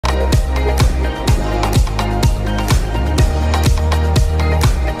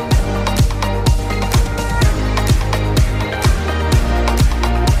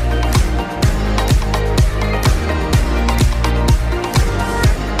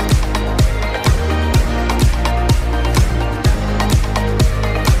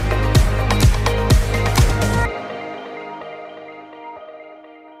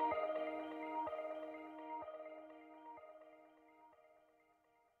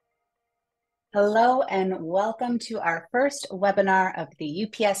Hello and welcome to our first webinar of the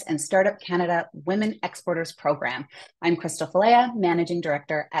UPS and Startup Canada Women Exporters Program. I'm Crystal Falea, Managing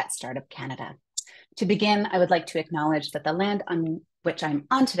Director at Startup Canada. To begin, I would like to acknowledge that the land on which I'm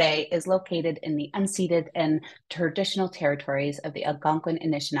on today is located in the unceded and traditional territories of the Algonquin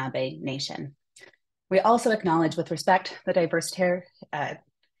Anishinaabe Nation. We also acknowledge with respect the diverse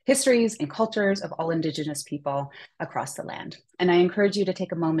histories and cultures of all Indigenous people across the land. And I encourage you to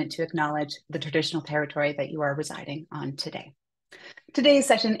take a moment to acknowledge the traditional territory that you are residing on today. Today's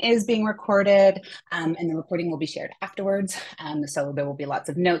session is being recorded and the recording will be shared afterwards. So there will be lots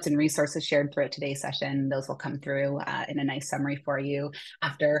of notes and resources shared throughout today's session. Those will come through in a nice summary for you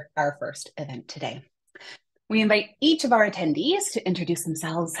after our first event today. We invite each of our attendees to introduce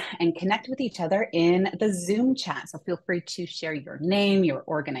themselves and connect with each other in the Zoom chat. So feel free to share your name, your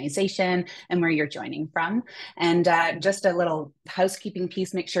organization, and where you're joining from. And just a little housekeeping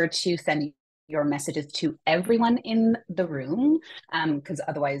piece, make sure to send your messages to everyone in the room, because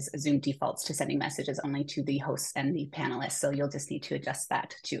otherwise Zoom defaults to sending messages only to the hosts and the panelists. So you'll just need to adjust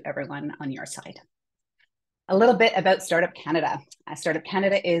that to everyone on your side. A little bit about Startup Canada. Startup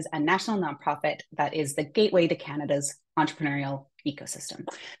Canada is a national nonprofit that is the gateway to Canada's entrepreneurial ecosystem.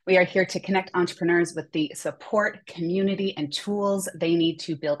 We are here to connect entrepreneurs with the support, community, and tools they need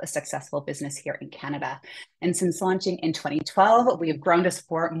to build a successful business here in Canada. And since launching in 2012, we have grown to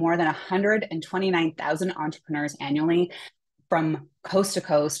support more than 129,000 entrepreneurs annually from coast to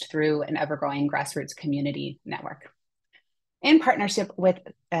coast through an ever-growing grassroots community network. In partnership with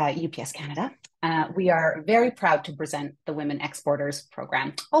UPS Canada, we are very proud to present the Women Exporters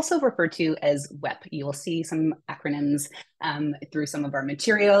Program, also referred to as WEP. You will see some acronyms through some of our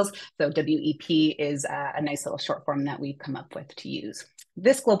materials. So WEP is a nice little short form that we've come up with to use.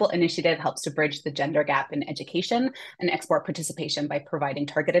 This global initiative helps to bridge the gender gap in education and export participation by providing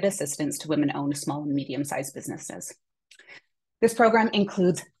targeted assistance to women-owned small and medium-sized businesses. This program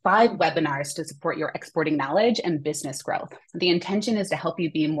includes 5 webinars to support your exporting knowledge and business growth. The intention is to help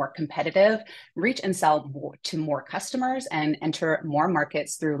you be more competitive, reach and sell to more customers, and enter more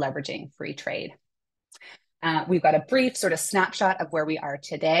markets through leveraging free trade. We've got a brief sort of snapshot of where we are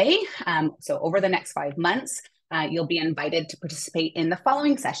today. So over the next 5 months, you'll be invited to participate in the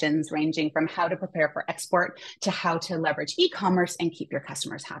following sessions, ranging from how to prepare for export to how to leverage e-commerce and keep your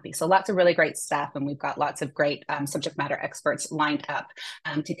customers happy. So lots of really great stuff, and we've got lots of great subject matter experts lined up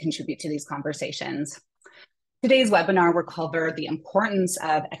to contribute to these conversations. Today's webinar will cover the importance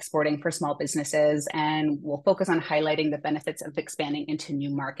of exporting for small businesses, and we'll focus on highlighting the benefits of expanding into new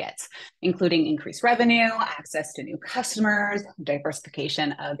markets, including increased revenue, access to new customers,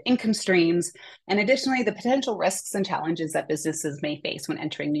 diversification of income streams, and additionally, the potential risks and challenges that businesses may face when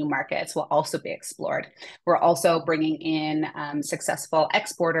entering new markets will also be explored. We're also bringing in successful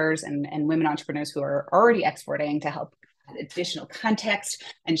exporters and women entrepreneurs who are already exporting to help add additional context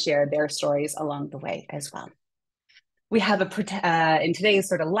and share their stories along the way as well. We have in today's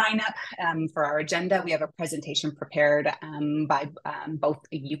sort of lineup for our agenda, we have a presentation prepared by both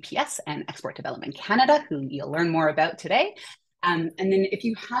UPS and Export Development Canada, who you'll learn more about today. And then if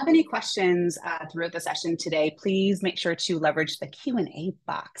you have any questions throughout the session today, please make sure to leverage the Q&A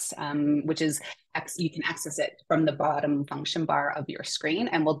box, which is, you can access it from the bottom function bar of your screen,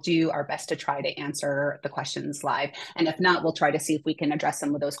 and we'll do our best to try to answer the questions live. And if not, we'll try to see if we can address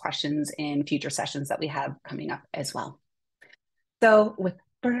some of those questions in future sessions that we have coming up as well. So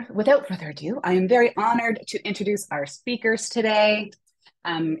without further ado, I am very honored to introduce our speakers today.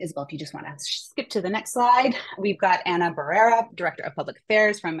 Isabel, if you just want to skip to the next slide. We've got Anna Barrera, Director of Public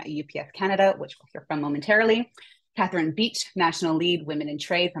Affairs from UPS Canada, which we'll hear from momentarily. Catherine Beach, National Lead Women in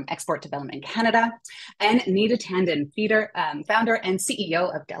Trade from Export Development Canada. And Nita Tandon, founder and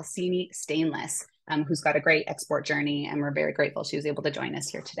CEO of Dalsini Stainless, who's got a great export journey, and we're very grateful she was able to join us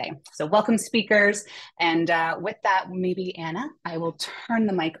here today. So welcome, speakers. And with that, maybe Anna, I will turn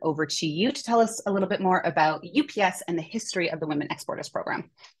the mic over to you to tell us a little bit more about UPS and the history of the Women Exporters Program.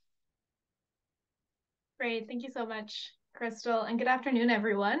 Great, thank you so much, Crystal, and good afternoon,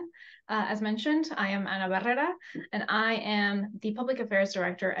 everyone. As mentioned, I am Anna Barrera, and I am the Public Affairs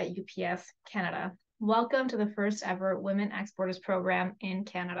Director at UPS Canada. Welcome to the first ever Women Exporters Program in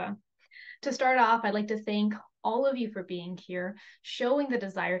Canada. To start off, I'd like to thank all of you for being here, showing the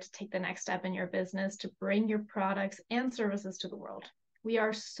desire to take the next step in your business to bring your products and services to the world. We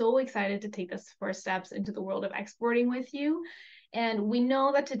are so excited to take this first steps into the world of exporting with you. And we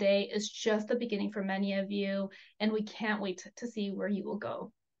know that today is just the beginning for many of you, and we can't wait to see where you will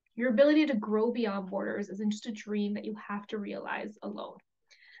go. Your ability to grow beyond borders isn't just a dream that you have to realize alone.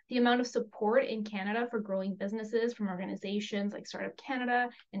 The amount of support in Canada for growing businesses from organizations like Startup Canada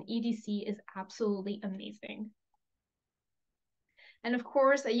and EDC is absolutely amazing. And of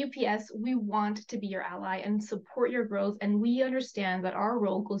course, at UPS, we want to be your ally and support your growth. And we understand that our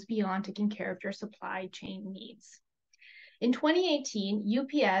role goes beyond taking care of your supply chain needs. In 2018,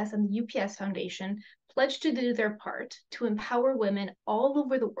 UPS and the UPS Foundation pledged to do their part to empower women all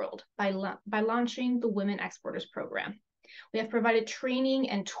over the world by launching the Women Exporters Program. We have provided training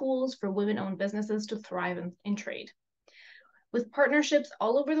and tools for women-owned businesses to thrive in trade. With partnerships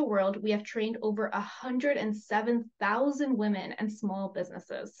all over the world, we have trained over 107,000 women and small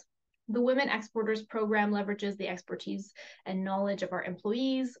businesses. The Women Exporters Program leverages the expertise and knowledge of our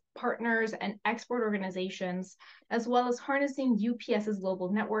employees, partners, and export organizations, as well as harnessing UPS's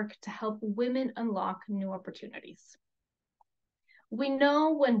global network to help women unlock new opportunities. We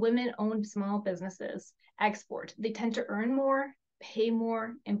know when women-owned small businesses export, they tend to earn more, pay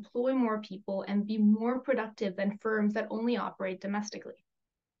more, employ more people, and be more productive than firms that only operate domestically.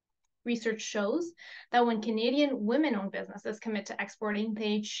 Research shows that when Canadian women-owned businesses commit to exporting,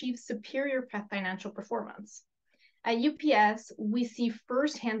 they achieve superior financial performance. At UPS, we see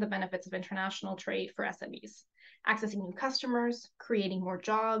firsthand the benefits of international trade for SMEs, accessing new customers, creating more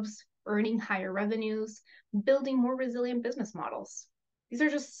jobs, earning higher revenues, building more resilient business models. These are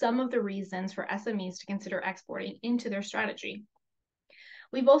just some of the reasons for SMEs to consider exporting into their strategy.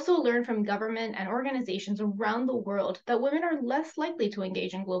 We've also learned from government and organizations around the world that women are less likely to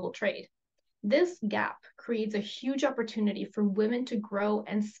engage in global trade. This gap creates a huge opportunity for women to grow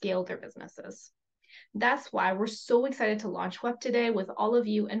and scale their businesses. That's why we're so excited to launch WEP today with all of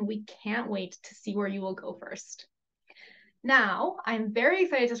you, and we can't wait to see where you will go first. Now, I'm very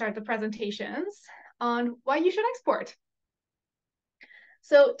excited to start the presentations on why you should export.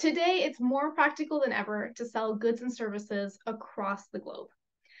 So today, it's more practical than ever to sell goods and services across the globe.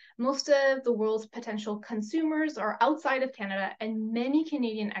 Most of the world's potential consumers are outside of Canada, and many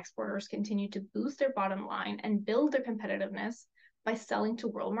Canadian exporters continue to boost their bottom line and build their competitiveness by selling to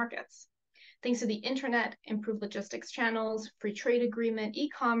world markets. Thanks to the internet, improved logistics channels, free trade agreement,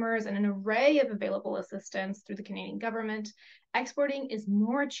 e-commerce, and an array of available assistance through the Canadian government, exporting is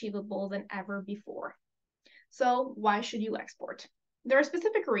more achievable than ever before. So why should you export? There are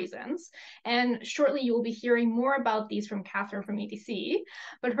specific reasons, and shortly you will be hearing more about these from Catherine from EDC.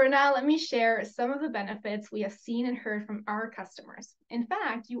 But for now, let me share some of the benefits we have seen and heard from our customers. In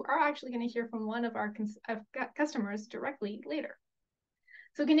fact, you are actually going to hear from one of our customers directly later.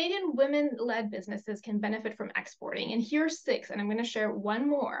 So Canadian women-led businesses can benefit from exporting, and here are 6, and I'm going to share one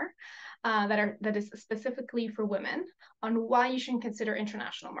more that is specifically for women on why you should consider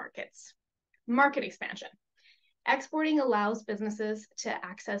international markets. Market expansion. Exporting allows businesses to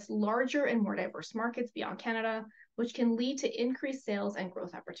access larger and more diverse markets beyond Canada, which can lead to increased sales and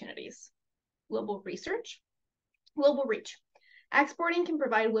growth opportunities. Global reach. Exporting can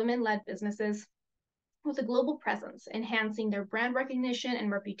provide women-led businesses with a global presence, enhancing their brand recognition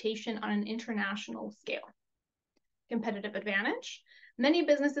and reputation on an international scale. Competitive advantage. Many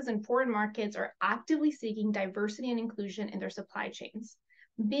businesses in foreign markets are actively seeking diversity and inclusion in their supply chains.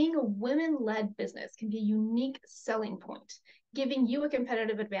 Being a women-led business can be a unique selling point, giving you a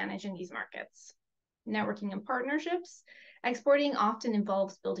competitive advantage in these markets. Networking and partnerships. Exporting often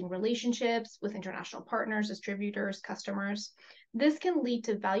involves building relationships with international partners, distributors, customers. This can lead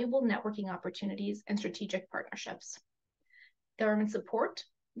to valuable networking opportunities and strategic partnerships. Government support.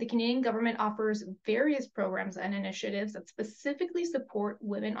 The Canadian government offers various programs and initiatives that specifically support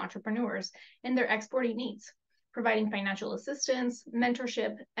women entrepreneurs in their exporting needs, providing financial assistance,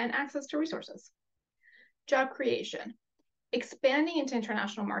 mentorship, and access to resources. Job creation. Expanding into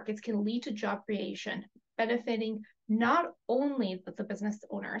international markets can lead to job creation, benefiting not only the business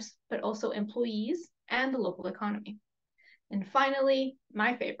owners, but also employees and the local economy. And finally,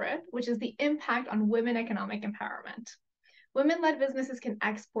 my favorite, which is the impact on women economic empowerment. Women-led businesses can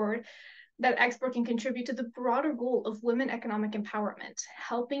export can contribute to the broader goal of women economic empowerment,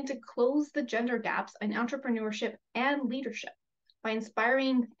 helping to close the gender gaps in entrepreneurship and leadership by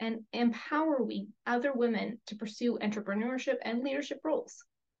inspiring and empowering other women to pursue entrepreneurship and leadership roles.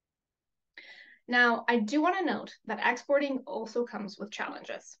 Now, I do want to note that exporting also comes with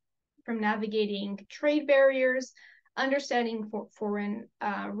challenges, from navigating trade barriers, understanding foreign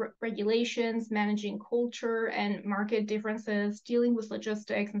regulations, managing culture and market differences, dealing with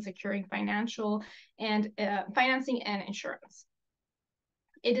logistics and securing financing and insurance.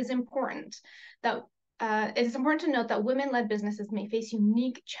 It is important to note that women-led businesses may face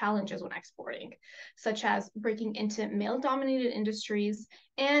unique challenges when exporting, such as breaking into male-dominated industries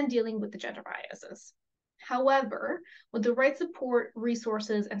and dealing with the gender biases. However, with the right support,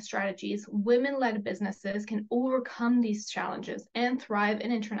 resources, and strategies, women-led businesses can overcome these challenges and thrive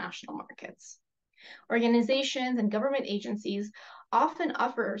in international markets. Organizations and government agencies often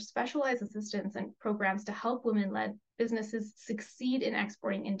offer specialized assistance and programs to help women-led businesses succeed in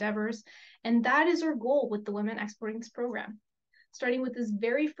exporting endeavors, and that is our goal with the Women Exporting program. Starting with this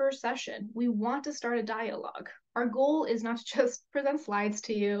very first session, we want to start a dialogue. Our goal is not to just present slides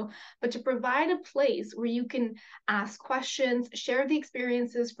to you, but to provide a place where you can ask questions, share the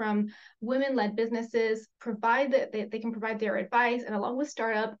experiences from women-led businesses, provide that they can provide their advice, and along with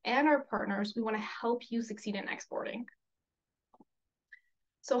startup and our partners, we want to help you succeed in exporting.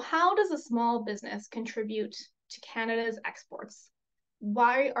 So how does a small business contribute to Canada's exports?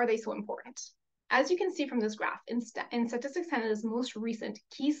 Why are they so important? As you can see from this graph, in Statistics Canada's most recent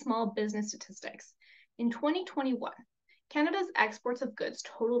key small business statistics, in 2021, Canada's exports of goods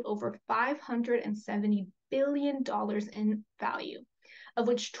totaled over $570 billion in value, of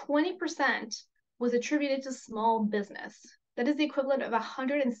which 20% was attributed to small business. That is the equivalent of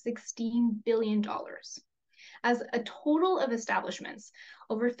 $116 billion. As a total of establishments,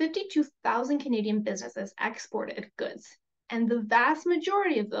 over 52,000 Canadian businesses exported goods, and the vast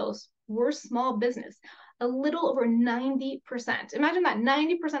majority of those were small business, a little over 90%. Imagine that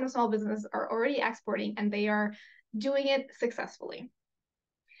 90% of small businesses are already exporting and they are doing it successfully.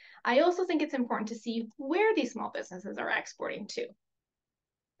 I also think it's important to see where these small businesses are exporting to.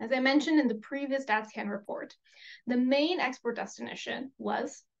 As I mentioned in the previous StatsCan report, the main export destination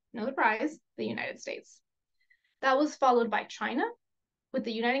was, no surprise, the United States. That was followed by China, with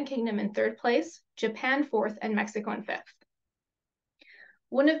the United Kingdom in third place, Japan fourth, and Mexico in fifth.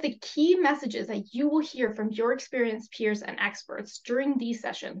 One of the key messages that you will hear from your experienced peers and experts during these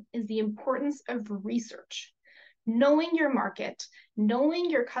sessions is the importance of research. Knowing your market, knowing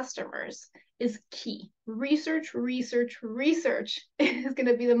your customers is key. Research, research, research is going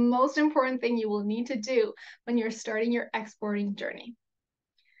to be the most important thing you will need to do when you're starting your exporting journey.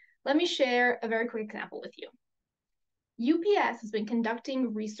 Let me share a very quick example with you. UPS has been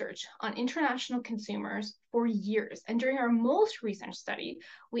conducting research on international consumers for years, and during our most recent study,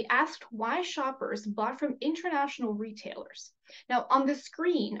 we asked why shoppers bought from international retailers. Now, on the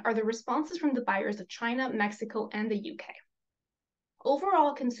screen are the responses from the buyers of China, Mexico, and the UK.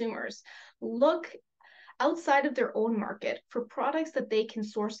 Overall, consumers look outside of their own market for products that they can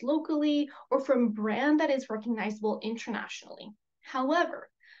source locally or from a brand that is recognizable internationally. However,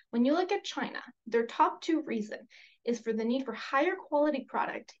 when you look at China, their top two reasons is for the need for higher quality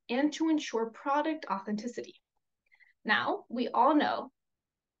product and to ensure product authenticity. Now, we all know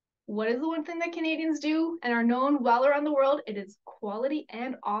what is the one thing that Canadians do and are known well around the world? It is quality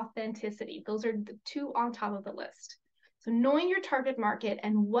and authenticity. Those are the two on top of the list. So knowing your target market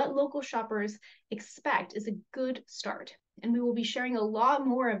and what local shoppers expect is a good start. And we will be sharing a lot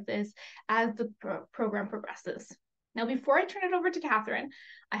more of this as the program progresses. Now, before I turn it over to Catherine,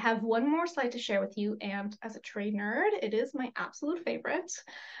 I have one more slide to share with you. And as a trade nerd, it is my absolute favorite,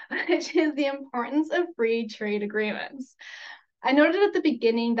 which is the importance of free trade agreements. I noted at the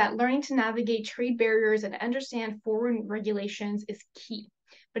beginning that learning to navigate trade barriers and understand foreign regulations is key.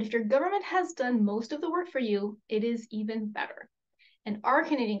 But if your government has done most of the work for you, it is even better. And our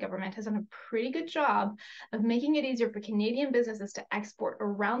Canadian government has done a pretty good job of making it easier for Canadian businesses to export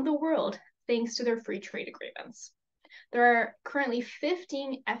around the world thanks to their free trade agreements. There are currently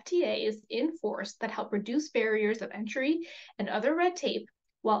 15 FTAs in force that help reduce barriers of entry and other red tape,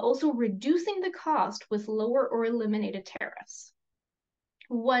 while also reducing the cost with lower or eliminated tariffs.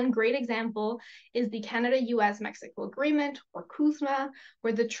 One great example is the Canada-US-Mexico Agreement, or CUSMA,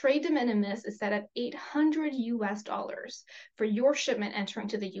 where the trade de minimis is set at $800 for your shipment entering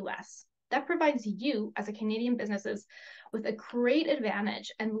to the US. That provides you, as a Canadian businesses, with a great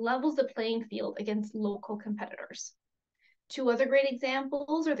advantage and levels the playing field against local competitors. Two other great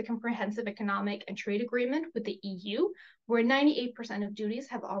examples are the Comprehensive Economic and Trade Agreement with the EU, where 98% of duties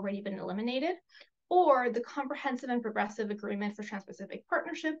have already been eliminated, or the Comprehensive and Progressive Agreement for Trans-Pacific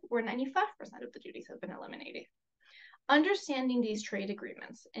Partnership, where 95% of the duties have been eliminated. Understanding these trade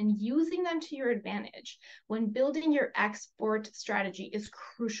agreements and using them to your advantage when building your export strategy is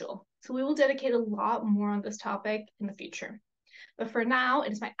crucial. So we will dedicate a lot more on this topic in the future. But for now,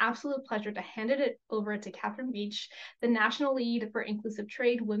 it is my absolute pleasure to hand it over to Catherine Beach, the National Lead for Inclusive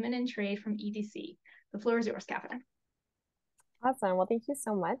Trade, Women in Trade from EDC. The floor is yours, Catherine. Awesome. Well, thank you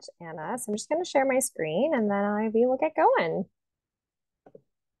so much, Anna. So I'm just going to share my screen and then we will get going.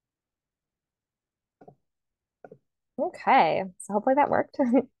 Okay, so hopefully that worked.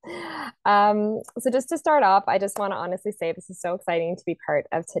 So just to start off, I just want to honestly say this is so exciting to be part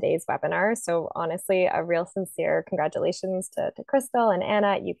of today's webinar. So honestly, a real sincere congratulations to Crystal and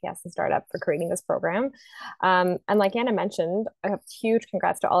Anna at UPS and Startup for creating this program. And like Anna mentioned, a huge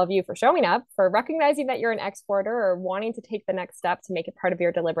congrats to all of you for showing up, for recognizing that you're an exporter or wanting to take the next step to make it part of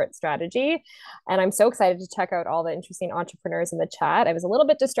your deliberate strategy. And I'm so excited to check out all the interesting entrepreneurs in the chat. I was a little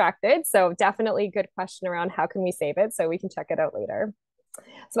bit distracted, so definitely a good question around how can we save it, so we can check it out later.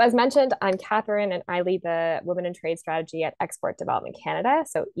 So as mentioned, I'm Catherine and I lead the Women in Trade strategy at Export Development Canada,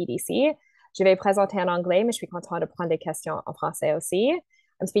 so EDC. Je vais présenter en anglais, mais je suis content de prendre des questions en français aussi.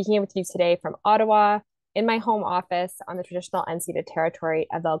 I'm speaking with you today from Ottawa, in my home office on the traditional unceded territory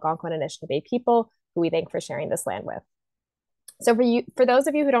of the Algonquin and Anishinaabe people, who we thank for sharing this land with. So for those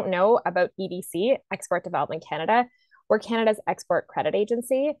of you who don't know about EDC, Export Development Canada, we're Canada's export credit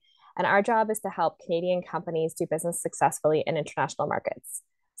agency, and our job is to help Canadian companies do business successfully in international markets.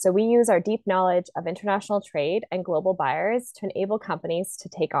 So we use our deep knowledge of international trade and global buyers to enable companies to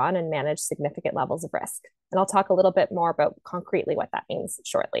take on and manage significant levels of risk. And I'll talk a little bit more about concretely what that means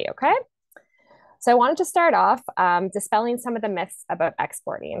shortly, okay? So I wanted to start off dispelling some of the myths about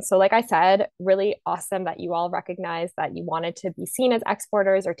exporting. So like I said, really awesome that you all recognize that you wanted to be seen as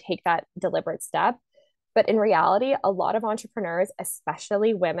exporters or take that deliberate step. But in reality, a lot of entrepreneurs,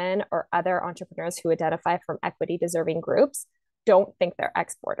 especially women or other entrepreneurs who identify from equity deserving groups, don't think they're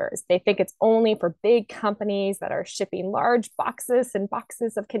exporters. They think it's only for big companies that are shipping large boxes and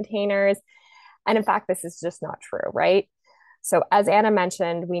boxes of containers. And in fact, this is just not true, right? So as Anna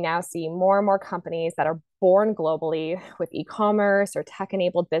mentioned, we now see more and more companies that are born globally with e-commerce or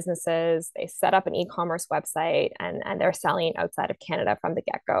tech-enabled businesses. They set up an e-commerce website and they're selling outside of Canada from the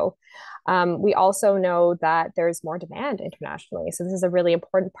get-go. We also know that there's more demand internationally. So this is a really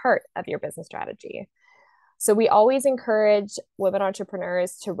important part of your business strategy. So we always encourage women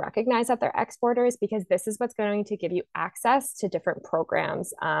entrepreneurs to recognize that they're exporters, because this is what's going to give you access to different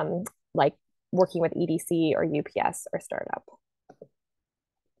programs like working with EDC or UPS or Startup.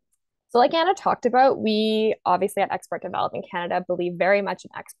 So like Anna talked about, we obviously at Export Development Canada believe very much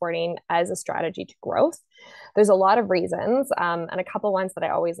in exporting as a strategy to growth. There's a lot of reasons, and a couple ones that I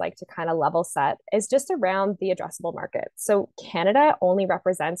always like to kind of level set is just around the addressable market. So Canada only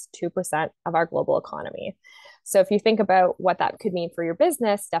represents 2% of our global economy. So if you think about what that could mean for your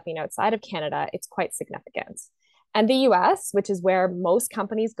business stepping outside of Canada, it's quite significant. And the US, which is where most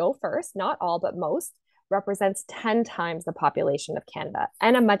companies go first, not all, but most, represents 10 times the population of Canada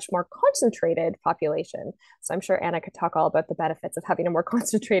and a much more concentrated population. So I'm sure Anna could talk all about the benefits of having a more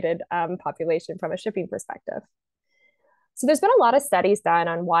concentrated population from a shipping perspective. So there's been a lot of studies done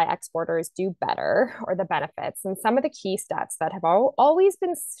on why exporters do better or the benefits. And some of the key stats that have always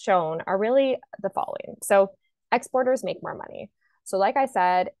been shown are really the following. So exporters make more money. So like I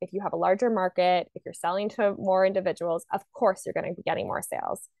said, if you have a larger market, if you're selling to more individuals, of course, you're going to be getting more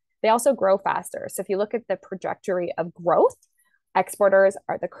sales. They also grow faster. So if you look at the trajectory of growth,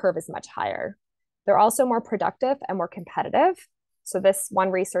 the curve is much higher. They're also more productive and more competitive. So this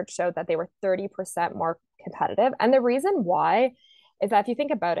one research showed that they were 30% more competitive. And the reason why is that if you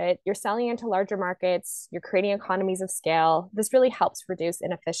think about it, you're selling into larger markets, you're creating economies of scale. This really helps reduce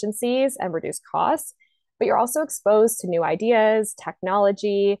inefficiencies and reduce costs, but you're also exposed to new ideas,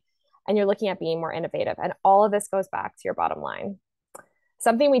 technology, and you're looking at being more innovative. And all of this goes back to your bottom line.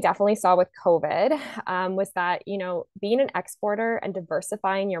 Something we definitely saw with COVID was that, being an exporter and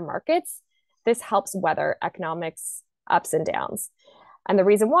diversifying your markets, this helps weather economics ups and downs. And the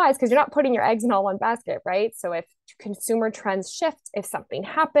reason why is because you're not putting your eggs in all one basket, right? So if consumer trends shift, if something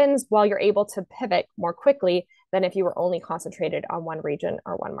happens, well, you're able to pivot more quickly than if you were only concentrated on one region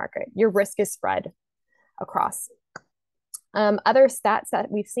or one market. Your risk is spread across. Other stats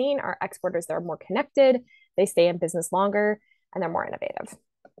that we've seen are exporters that are more connected, they stay in business longer, and they're more innovative.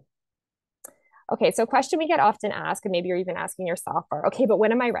 Okay, so a question we get often asked, and maybe you're even asking yourself, are, okay, but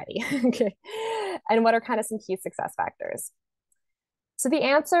when am I ready? Okay, and what are kind of some key success factors? So the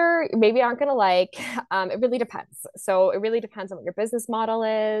answer, maybe aren't gonna like, it really depends. So it really depends on what your business model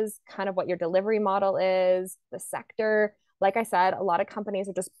is, kind of what your delivery model is, the sector. Like I said, a lot of companies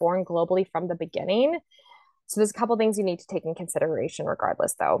are just born globally from the beginning. So there's a couple things you need to take in consideration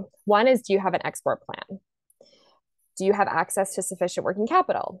regardless though. One is, do you have an export plan? Do you have access to sufficient working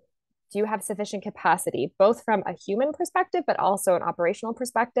capital? Do you have sufficient capacity, both from a human perspective, but also an operational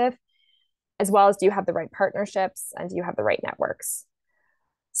perspective, as well as do you have the right partnerships and do you have the right networks?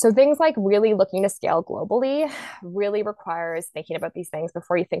 So things like really looking to scale globally really requires thinking about these things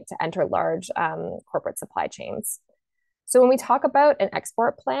before you think to enter large corporate supply chains. So when we talk about an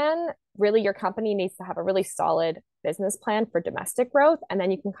export plan, really your company needs to have a really solid business plan for domestic growth, and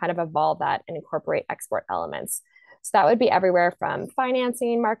then you can kind of evolve that and incorporate export elements. So that would be everywhere from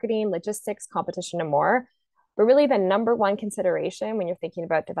financing, marketing, logistics, competition, and more. But really the number one consideration when you're thinking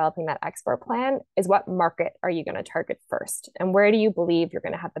about developing that export plan is what market are you going to target first? And where do you believe you're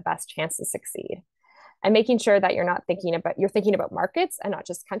going to have the best chance to succeed? And making sure that you're thinking about markets and not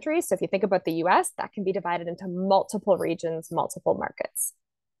just countries. So if you think about the US, that can be divided into multiple regions, multiple markets.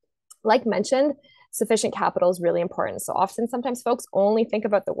 Like mentioned, sufficient capital is really important. So often, sometimes folks only think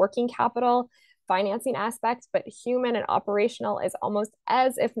about the working capital financing aspects, but human and operational is almost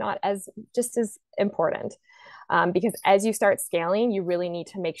as, if not as, just as important. Because as you start scaling, you really need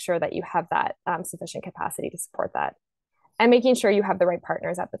to make sure that you have that sufficient capacity to support that. And making sure you have the right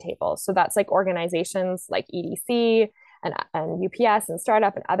partners at the table. So that's like organizations like EDC and UPS and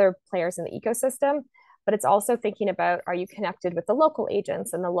startup and other players in the ecosystem. But it's also thinking about, are you connected with the local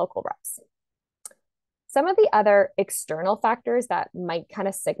agents and the local reps? Some of the other external factors that might kind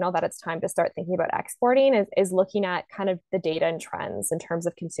of signal that it's time to start thinking about exporting is looking at kind of the data and trends in terms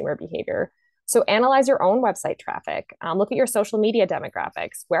of consumer behavior. So analyze your own website traffic. Look at your social media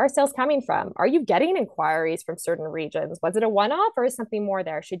demographics. Where are sales coming from? Are you getting inquiries from certain regions? Was it a one-off or is something more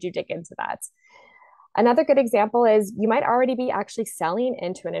there? Should you dig into that? Another good example is you might already be actually selling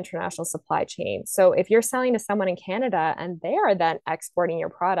into an international supply chain. So if you're selling to someone in Canada and they are then exporting your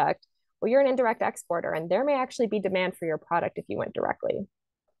product, well, you're an indirect exporter and there may actually be demand for your product if you went directly.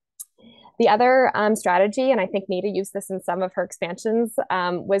 The other strategy, and I think Nita used this in some of her expansions,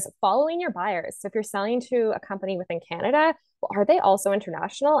 was following your buyers. So if you're selling to a company within Canada, well, are they also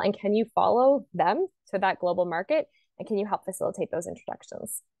international? And can you follow them to that global market? And can you help facilitate those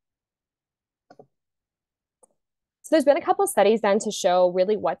introductions? So there's been a couple of studies then to show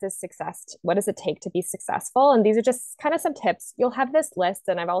really what does it take to be successful? And these are just kind of some tips. You'll have this list,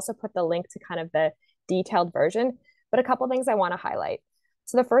 and I've also put the link to kind of the detailed version, but a couple of things I want to highlight.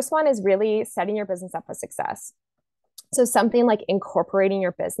 So the first one is really setting your business up for success. So something like incorporating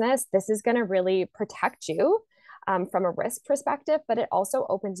your business, this is going to really protect you from a risk perspective, but it also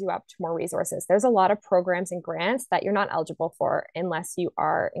opens you up to more resources. There's a lot of programs and grants that you're not eligible for unless you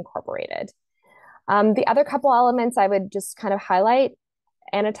are incorporated. The other couple elements I would just kind of highlight,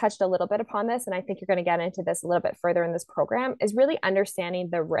 Anna touched a little bit upon this, and I think you're going to get into this a little bit further in this program, is really understanding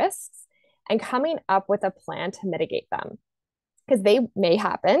the risks and coming up with a plan to mitigate them, because they may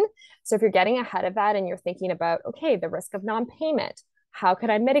happen. So if you're getting ahead of that and you're thinking about, okay, the risk of non-payment, how could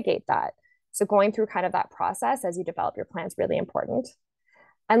I mitigate that? So going through kind of that process as you develop your plan is really important.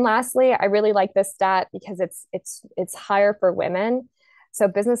 And lastly, I really like this stat because it's higher for women. So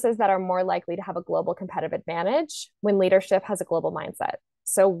businesses that are more likely to have a global competitive advantage when leadership has a global mindset.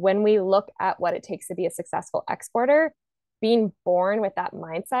 So when we look at what it takes to be a successful exporter, being born with that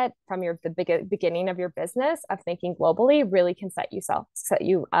mindset from the beginning of your business of thinking globally really can set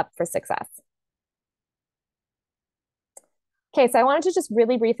you up for success. Okay, so I wanted to just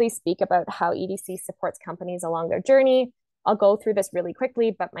really briefly speak about how EDC supports companies along their journey. I'll go through this really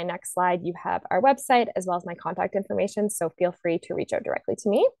quickly, but my next slide, you have our website as well as my contact information, so feel free to reach out directly to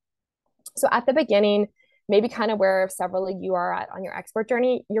me. So at the beginning, maybe kind of where several of you are at on your export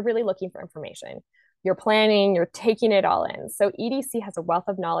journey, you're really looking for information. You're planning, you're taking it all in. So EDC has a wealth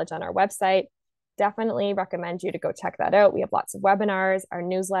of knowledge on our website. Definitely recommend you to go check that out. We have lots of webinars. Our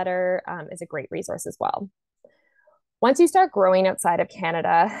newsletter is a great resource as well. Once you start growing outside of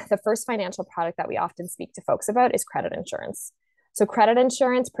Canada, the first financial product that we often speak to folks about is credit insurance. So credit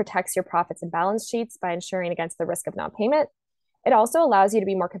insurance protects your profits and balance sheets by insuring against the risk of non-payment. It also allows you to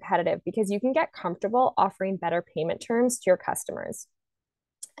be more competitive because you can get comfortable offering better payment terms to your customers.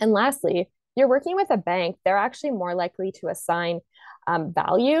 And lastly, you're working with a bank, they're actually more likely to assign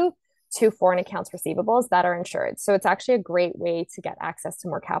value to foreign accounts receivables that are insured. So it's actually a great way to get access to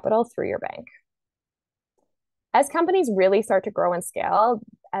more capital through your bank. As companies really start to grow and scale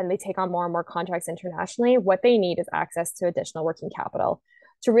and they take on more and more contracts internationally, what they need is access to additional working capital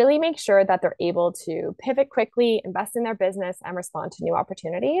to really make sure that they're able to pivot quickly, invest in their business, and respond to new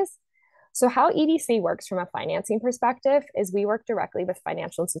opportunities. So how EDC works from a financing perspective is we work directly with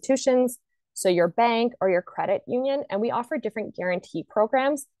financial institutions, so your bank or your credit union, and we offer different guarantee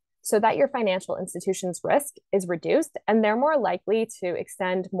programs so that your financial institution's risk is reduced and they're more likely to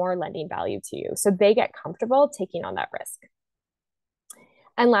extend more lending value to you. So they get comfortable taking on that risk.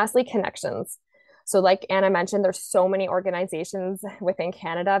 And lastly, connections. So like Anna mentioned, there's so many organizations within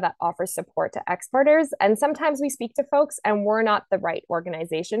Canada that offer support to exporters. And sometimes we speak to folks and we're not the right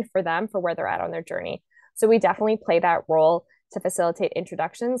organization for them for where they're at on their journey. So we definitely play that role to facilitate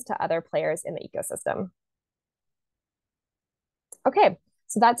introductions to other players in the ecosystem. Okay,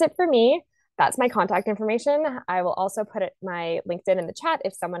 so that's it for me. That's my contact information. I will also put my LinkedIn in the chat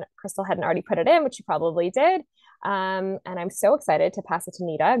if Crystal hadn't already put it in, which she probably did. And I'm so excited to pass it to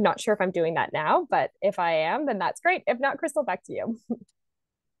Nita. I'm not sure if I'm doing that now, but if I am, then that's great. If not, Crystal, back to you.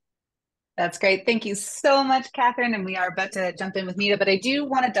 That's great. Thank you so much, Catherine. And we are about to jump in with Nita, but I do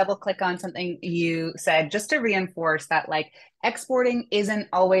want to double click on something you said just to reinforce that like exporting isn't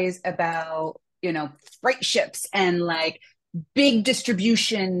always about, freight ships and like big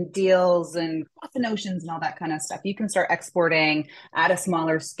distribution deals and profit oceans and all that kind of stuff. You can start exporting at a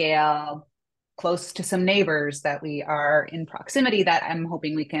smaller scale, close to some neighbors that we are in proximity that I'm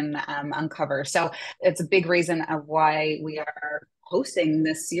hoping we can uncover. So it's a big reason of why we are hosting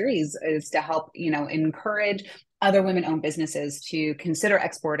this series is to help, encourage other women-owned businesses to consider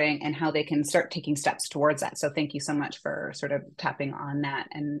exporting and how they can start taking steps towards that. So thank you so much for sort of tapping on that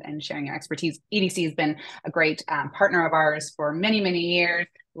and sharing your expertise. EDC has been a great partner of ours for many, many years.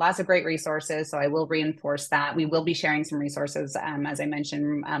 Lots of great resources. So I will reinforce that. We will be sharing some resources, as I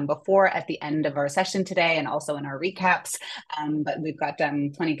mentioned before, at the end of our session today and also in our recaps. But we've got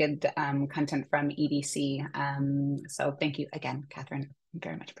plenty good content from EDC. So thank you again, Catherine.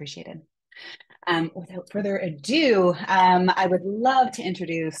 Very much appreciated. Without further ado, I would love to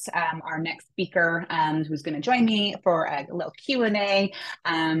introduce our next speaker who's going to join me for a little Q&A.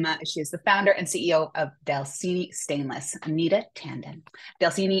 She is the founder and CEO of Dalsini Stainless, Nita Tandon.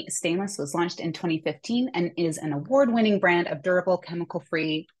 Dalsini Stainless was launched in 2015 and is an award-winning brand of durable,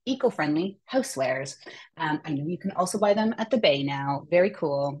 chemical-free, eco-friendly housewares. I know you can also buy them at the Bay now. Very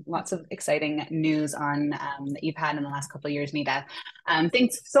cool. Lots of exciting news on that you've had in the last couple of years, Nita.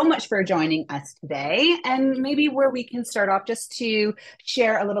 Thanks so much for joining us today. And maybe where we can start off just to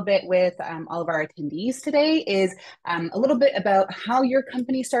share a little bit with all of our attendees today is a little bit about how your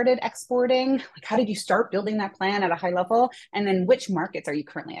company started exporting. Like, how did you start building that plan at a high level? And then which markets are you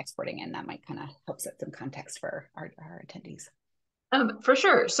currently exporting in? That might kind of help set some context for our attendees. For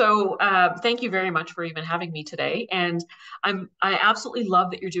sure. So thank you very much for even having me today. And I absolutely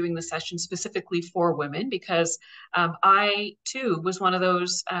love that you're doing the session specifically for women because I too was one of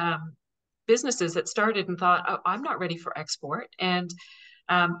those businesses that started and thought, oh, I'm not ready for export. And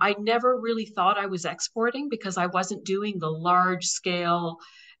I never really thought I was exporting because I wasn't doing the large scale,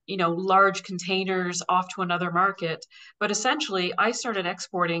 large containers off to another market. But essentially, I started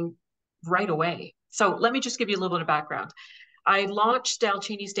exporting right away. So let me just give you a little bit of background. I launched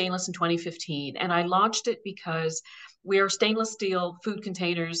Dalsini Stainless in 2015, and I launched it because we are stainless steel food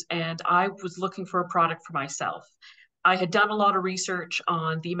containers, and I was looking for a product for myself. I had done a lot of research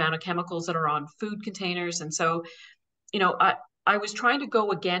on the amount of chemicals that are on food containers, and so, I was trying to go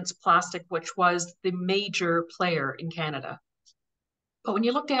against plastic, which was the major player in Canada. But when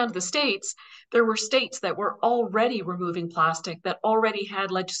you look down to the States, there were states that were already removing plastic, that already had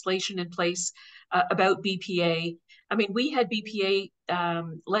legislation in place about BPA. I mean, we had BPA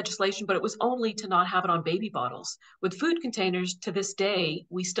legislation, but it was only to not have it on baby bottles. With food containers, to this day,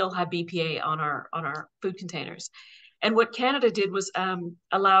 we still have BPA on our food containers. And what Canada did was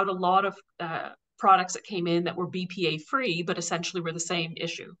allowed a lot of products that came in that were BPA free, but essentially were the same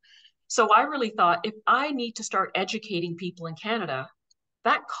issue. So I really thought, if I need to start educating people in Canada,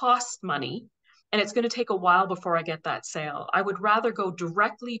 that costs money, and it's going to take a while before I get that sale. I would rather go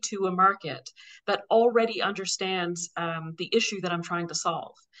directly to a market that already understands the issue that I'm trying to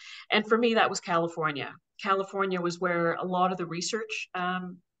solve. And for me, that was California. California was where a lot of the research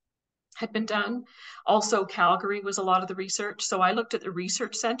had been done. Also, Calgary was a lot of the research. So I looked at the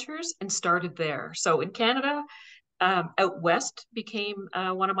research centers and started there. So in Canada, out west became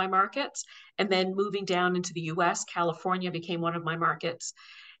one of my markets. And then moving down into the US, California became one of my markets.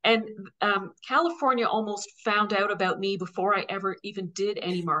 And California almost found out about me before I ever even did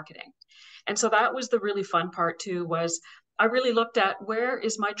any marketing. And so that was the really fun part too, was I really looked at where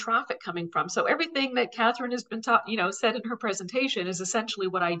is my traffic coming from. So everything that Catherine has been said in her presentation is essentially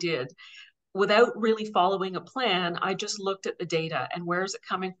what I did. Without really following a plan, I just looked at the data and where is it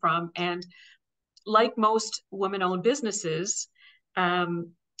coming from. And like most women-owned businesses,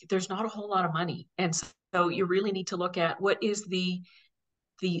 there's not a whole lot of money. And so you really need to look at what is the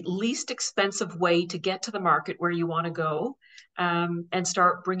least expensive way to get to the market where you want to go, and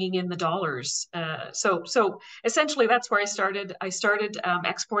start bringing in the dollars. So essentially that's where I started. I started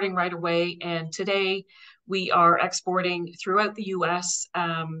exporting right away. And today we are exporting throughout the US.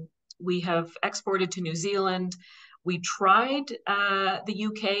 We have exported to New Zealand. We tried the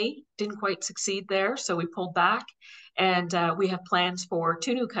UK, didn't quite succeed there, so we pulled back. And we have plans for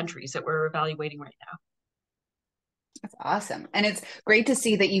 2 new countries that we're evaluating right now. That's awesome. And it's great to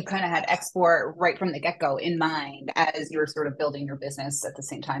see that you kind of had export right from the get-go in mind as you're sort of building your business at the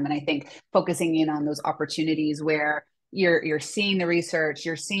same time. And I think focusing in on those opportunities where you're seeing the research,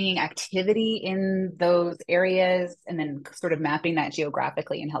 you're seeing activity in those areas, and then sort of mapping that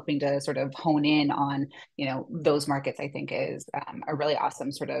geographically and helping to sort of hone in on, those markets, I think is a really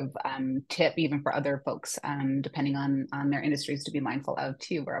awesome sort of tip, even for other folks, depending on their industries, to be mindful of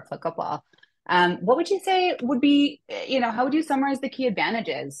too, where applicable. What would you say would be, how would you summarize the key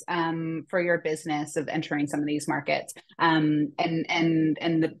advantages for your business of entering some of these markets, and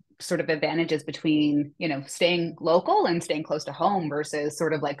the sort of advantages between, staying local and staying close to home versus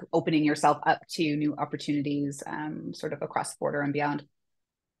sort of like opening yourself up to new opportunities, sort of across the border and beyond?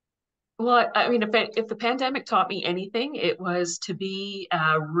 Well, I mean, if the pandemic taught me anything, it was to be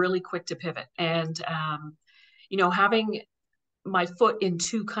really quick to pivot. And, having my foot in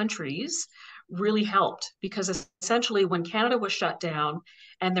two countries really helped, because essentially when Canada was shut down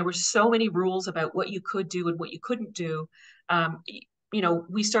and there were so many rules about what you could do and what you couldn't do,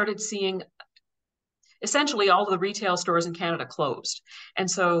 we started seeing essentially all of the retail stores in Canada closed. And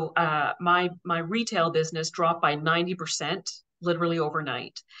so my retail business dropped by 90%, literally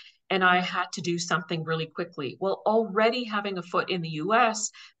overnight. And I had to do something really quickly. Well, already having a foot in the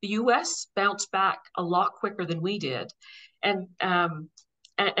US bounced back a lot quicker than we did. And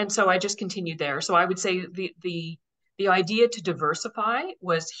so I just continued there. So I would say the idea to diversify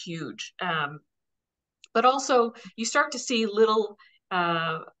was huge. But also you start to see little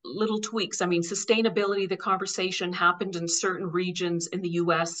tweaks. I mean, sustainability, the conversation happened in certain regions in the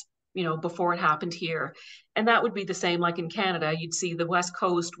US, before it happened here. And that would be the same like in Canada. You'd see the West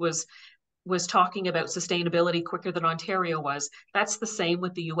Coast was talking about sustainability quicker than Ontario was. That's the same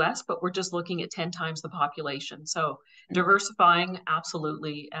with the US, but we're just looking at 10 times the population. So diversifying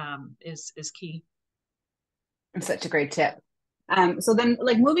absolutely is key. Such a great tip. So then,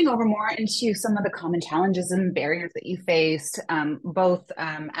 like, moving over more into some of the common challenges and barriers that you faced, both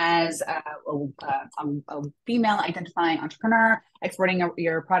as a female identifying entrepreneur exporting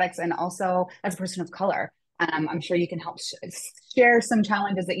your products, and also as a person of color. I'm sure you can help share some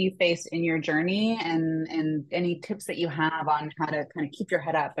challenges that you faced in your journey, and any tips that you have on how to kind of keep your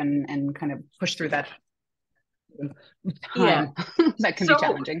head up and kind of push through that time that can be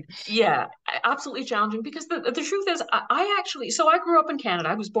challenging. Yeah, absolutely challenging, because the truth is I grew up in Canada.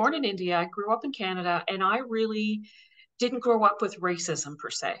 I was born in India. I grew up in Canada, and I really didn't grow up with racism per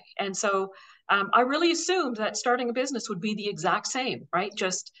se. And so I really assumed that starting a business would be the exact same, right?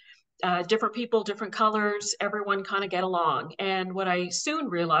 Just different people, different colors, everyone kind of get along. And what I soon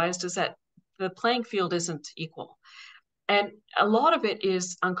realized is that the playing field isn't equal. And a lot of it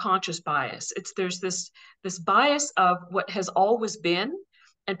is unconscious bias. There's this bias of what has always been,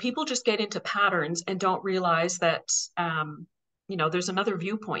 and people just get into patterns and don't realize that there's another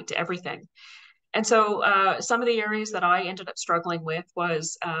viewpoint to everything. And so some of the areas that I ended up struggling with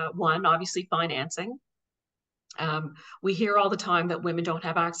was one, obviously financing. We hear all the time that women don't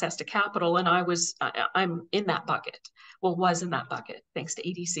have access to capital, and I'm in that bucket. Well, was in that bucket. Thanks to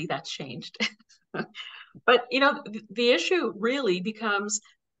EDC, that's changed. But the issue really becomes,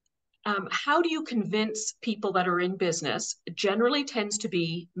 how do you convince people that are in business, generally tends to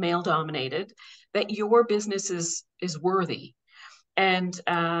be male dominated, that your business is worthy? And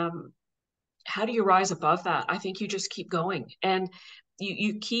how do you rise above that? I think you just keep going, and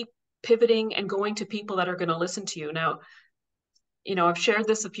you keep pivoting and going to people that are going to listen to you. Now, I've shared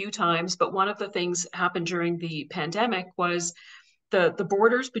this a few times, but one of the things happened during the pandemic was the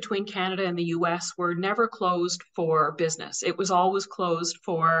borders between Canada and the US were never closed for business. It was always closed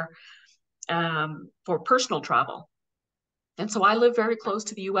for personal travel. And so I live very close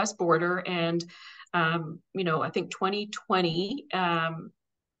to the US border. And, I think 2020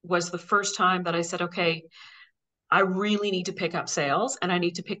 was the first time that I said, okay, I really need to pick up sales, and I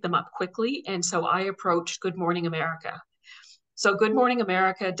need to pick them up quickly. And so I approached Good Morning America. So Good Morning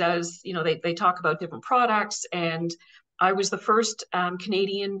America does, they talk about different products, and I was the first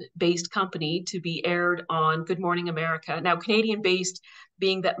Canadian-based company to be aired on Good Morning America. Now, Canadian-based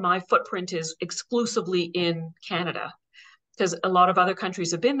being that my footprint is exclusively in Canada, because a lot of other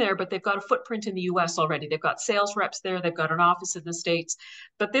countries have been there, but they've got a footprint in the US already. They've got sales reps there. They've got an office in the States.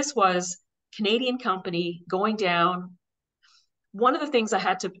 But this was Canadian company going down. One of the things I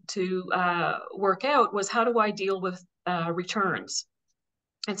had to work out was, how do I deal with returns?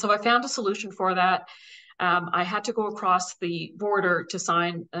 And so I found a solution for that. I had to go across the border to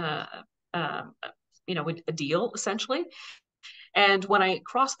sign, a deal, essentially. And when I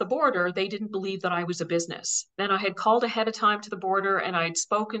crossed the border, they didn't believe that I was a business. Then I had called ahead of time to the border and I'd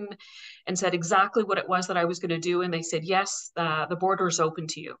spoken and said exactly what it was that I was going to do. And they said, yes, the border is open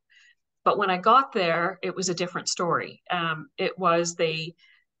to you. But when I got there, it was a different story. It was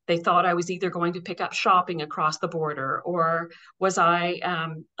they thought I was either going to pick up shopping across the border, or was I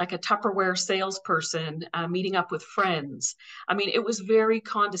like a Tupperware salesperson meeting up with friends. I mean, it was very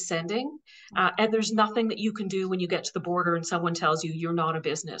condescending. And there's nothing that you can do when you get to the border and someone tells you you're not a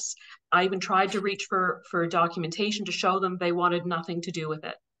business. I even tried to reach for documentation to show them. They wanted nothing to do with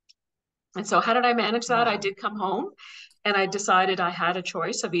it. And so how did I manage that? Wow. I did come home and I decided I had a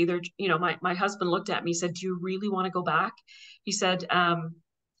choice of either, you know, my husband looked at me, said, do you really want to go back? He said,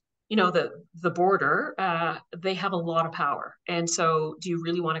 you know, the border, they have a lot of power. And so do you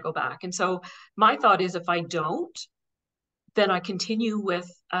really want to go back? And so my thought is, if I don't, then I continue with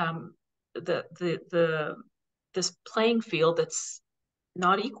this playing field that's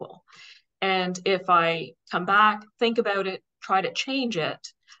not equal. And if I come back, think about it, try to change it,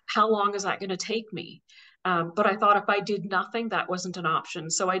 how long is that going to take me? But I thought if I did nothing, that wasn't an option.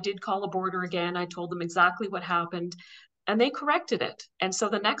 So I did call the border again. I told them exactly what happened. And they corrected it. And so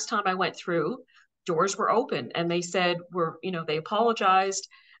the next time I went through, doors were open and they said, they apologized.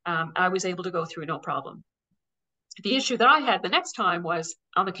 I was able to go through, no problem. The issue that I had the next time was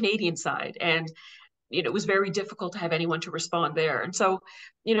on the Canadian side. And, it was very difficult to have anyone to respond there. And so,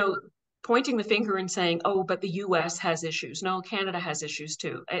 pointing the finger and saying, oh, but the US has issues. No, Canada has issues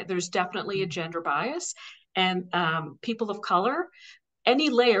too. There's definitely a gender bias. And people of color, any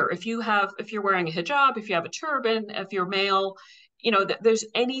layer, if you're wearing a hijab, if you have a turban, if you're male, there's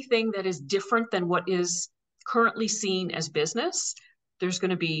anything that is different than what is currently seen as business, there's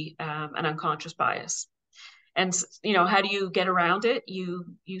going to be an unconscious bias. And, how do you get around it?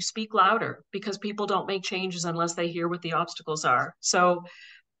 You speak louder, because people don't make changes unless they hear what the obstacles are. So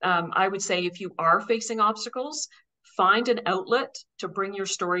I would say, if you are facing obstacles, find an outlet to bring your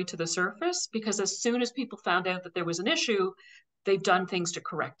story to the surface, because as soon as people found out that there was an issue, they've done things to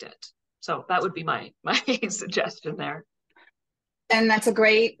correct it. So that would be my suggestion there. And that's a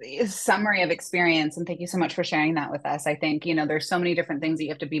great summary of experience. And thank you so much for sharing that with us. I think, there's so many different things that you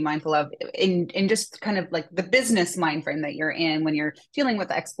have to be mindful of in just kind of like the business mind frame that you're in when you're dealing with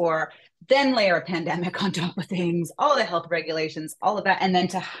export, then layer a pandemic on top of things, all the health regulations, all of that. And then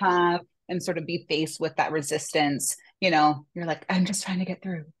to have and sort of be faced with that resistance, you're like, I'm just trying to get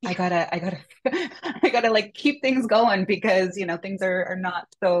through. I gotta like keep things going, because, things are not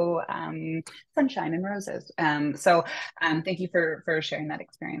so sunshine and roses. So thank you for sharing that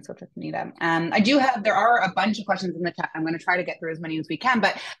experience with us, Nita. There are a bunch of questions in the chat. I'm going to try to get through as many as we can,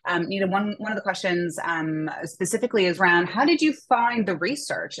 but Nita, one of the questions specifically is around, how did you find the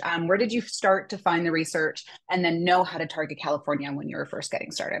research? Where did you start to find the research and then know how to target California when you were first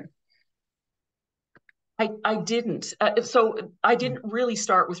getting started? I didn't. So I didn't really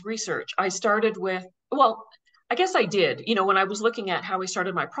start with research. I started with, I guess I did. When I was looking at how I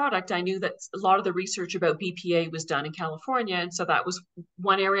started my product, I knew that a lot of the research about BPA was done in California. And so that was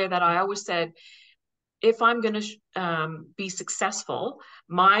one area that I always said, if I'm going to be successful,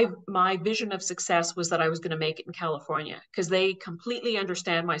 my vision of success was that I was going to make it in California, because they completely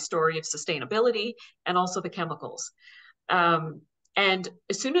understand my story of sustainability and also the chemicals. And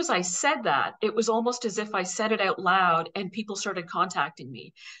as soon as I said that, it was almost as if I said it out loud and people started contacting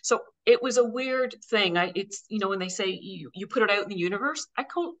me. So it was a weird thing. It's, when they say you put it out in the universe, I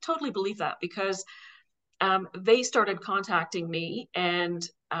totally believe that, because they started contacting me, and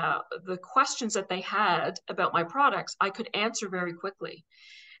the questions that they had about my products, I could answer very quickly.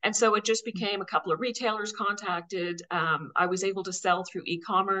 And so it just became a couple of retailers contacted. I was able to sell through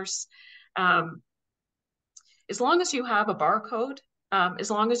e-commerce. As long as you have a barcode, as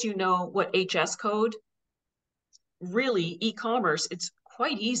long as you know what HS code, really e-commerce, it's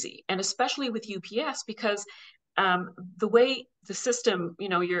quite easy. And especially with UPS, because the way the system,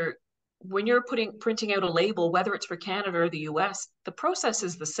 when you're printing out a label, whether it's for Canada or the US, the process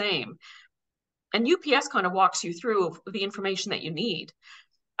is the same. And UPS kind of walks you through the information that you need.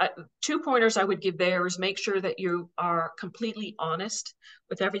 2 pointers I would give there is make sure that you are completely honest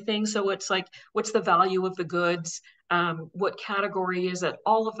with everything. So it's like, what's the value of the goods? What category is it?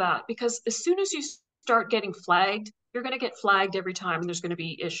 All of that. Because as soon as you start getting flagged, you're going to get flagged every time, and there's going to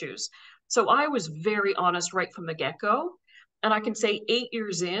be issues. So I was very honest right from the get-go. And I can say 8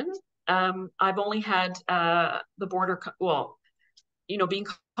 years in, I've only had the border, being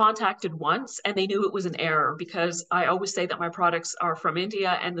contacted once, and they knew it was an error, because I always say that my products are from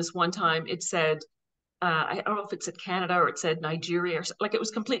India. And this one time it said I don't know if it said Canada or it said Nigeria, or like it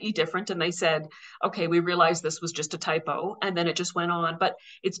was completely different. And they said, okay, we realized this was just a typo. And then it just went on. But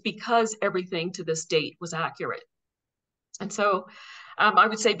it's because everything to this date was accurate. And so I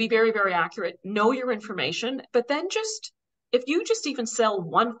would say be very, very accurate, know your information, but then just, if you just even sell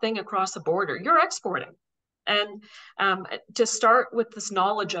one thing across the border, you're exporting. And to start with this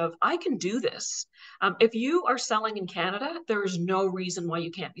knowledge of, I can do this. If you are selling in Canada, there is no reason why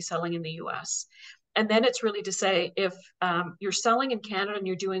you can't be selling in the US. And then it's really to say, if you're selling in Canada and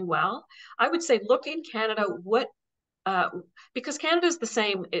you're doing well, I would say look in Canada, what because Canada is the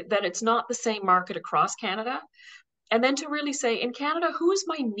same, that it's not the same market across Canada. And then to really say, in Canada, who is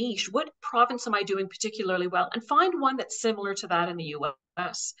my niche? What province am I doing particularly well? And find one that's similar to that in the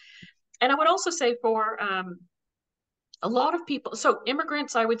US. And I would also say for a lot of people, so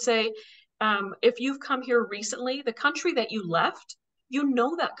immigrants, I would say, if you've come here recently, the country that you left, you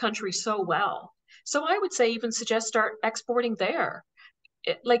know that country so well. So I would say even suggest start exporting there.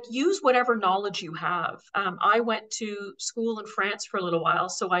 Like use whatever knowledge you have. I went to school in France for a little while,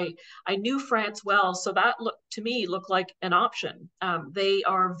 so I knew France well. So that to me looked like an option. They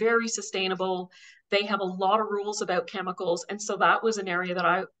are very sustainable. They have a lot of rules about chemicals, and so that was an area that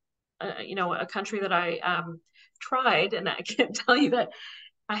I, a country that I tried, and I can tell you that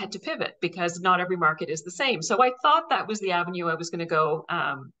I had to pivot because not every market is the same. So I thought that was the avenue I was going to go,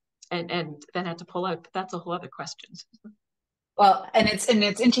 and then had to pull out. But that's a whole other question. Well, and it's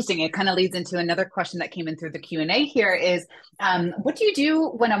interesting. It kind of leads into another question that came in through the Q&A here is, what do you do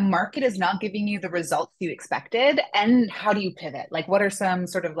when a market is not giving you the results you expected? And how do you pivot? Like, what are some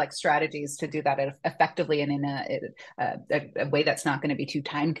sort of like strategies to do that effectively and in a way that's not going to be too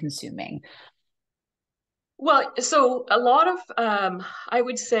time consuming? Well, so a lot of, I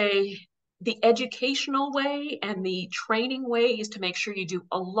would say, the educational way and the training way is to make sure you do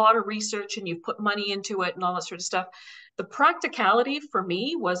a lot of research and you put money into it and all that sort of stuff. The practicality for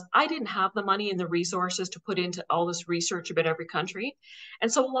me was I didn't have the money and the resources to put into all this research about every country.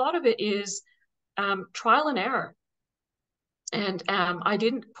 And so a lot of it is trial and error. And I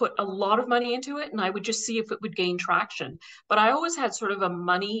didn't put a lot of money into it, and I would just see if it would gain traction. But I always had sort of a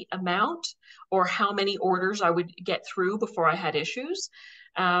money amount or how many orders I would get through before I had issues.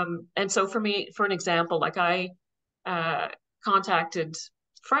 And so for me, for an example, like I contacted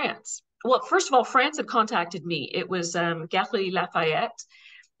France. Well, first of all, France had contacted me. It was Galeries Lafayette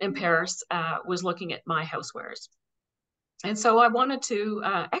in Paris was looking at my housewares. And so I wanted to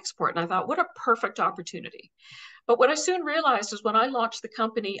export, and I thought, what a perfect opportunity. But what I soon realized is when I launched the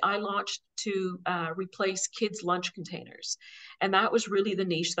company, I launched to replace kids' lunch containers. And that was really the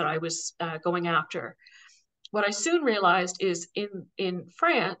niche that I was going after. What I soon realized is in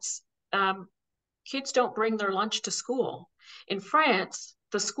France, kids don't bring their lunch to school. In France,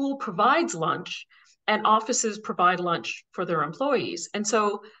 the school provides lunch and offices provide lunch for their employees. And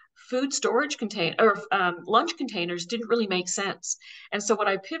so food storage lunch containers didn't really make sense. And so when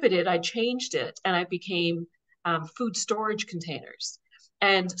I pivoted, I changed it and I became food storage containers.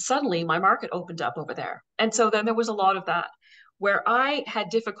 And suddenly my market opened up over there. And so then there was a lot of that. Where I had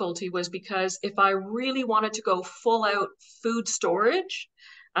difficulty was because if I really wanted to go full out food storage,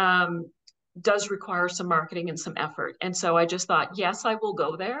 does require some marketing and some effort. And so I just thought, yes, I will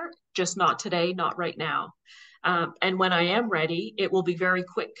go there, just not today, not right now. And when I am ready, it will be very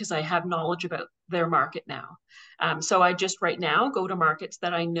quick because I have knowledge about their market now. So I just right now go to markets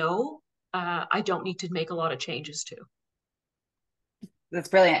that I know I don't need to make a lot of changes to. That's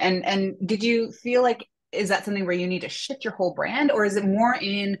brilliant. And did you feel like, is that something where you need to shift your whole brand, or is it more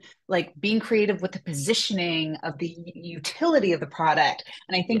in like being creative with the positioning of the utility of the product?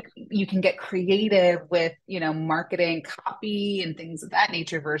 And I think you can get creative with, marketing copy and things of that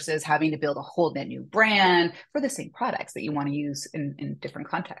nature versus having to build a whole new brand for the same products that you want to use in different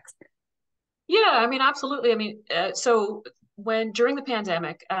contexts. Yeah, I mean, absolutely. I mean, so during the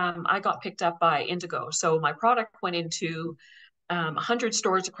pandemic, I got picked up by Indigo. So my product went into 100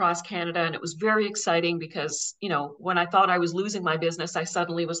 stores across Canada. And it was very exciting because, when I thought I was losing my business, I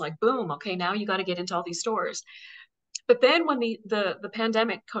suddenly was like, boom, okay, now you got to get into all these stores. But then when the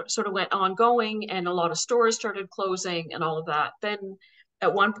pandemic sort of went ongoing and a lot of stores started closing and all of that, then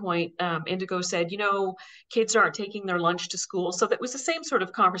at one point, Indigo said, kids aren't taking their lunch to school. So that was the same sort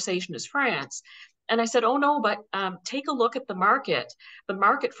of conversation as France. And I said, oh no, but take a look at the market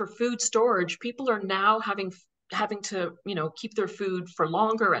for food storage. People are now having to, keep their food for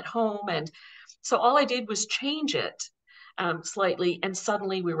longer at home. And so all I did was change it slightly, and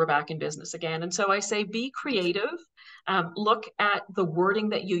suddenly we were back in business again. And so I say, be creative, look at the wording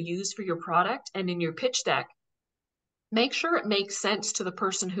that you use for your product, and in your pitch deck, make sure it makes sense to the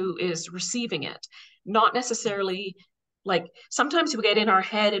person who is receiving it, not necessarily like sometimes we get in our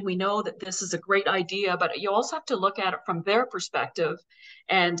head and we know that this is a great idea, but you also have to look at it from their perspective.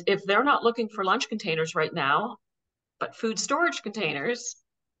 And if they're not looking for lunch containers right now, but food storage containers,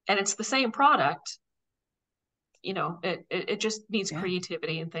 and it's the same product, you know, it just needs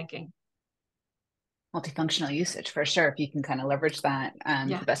creativity and thinking. Multifunctional usage for sure. If you can kind of leverage that to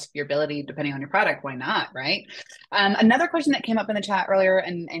Yeah. the best of your ability, depending on your product, why not, right? Another question that came up in the chat earlier,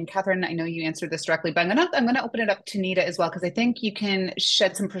 and Catherine, I know you answered this directly, but I'm gonna open it up to Nita as well, because I think you can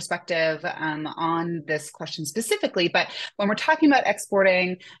shed some perspective on this question specifically. But when we're talking about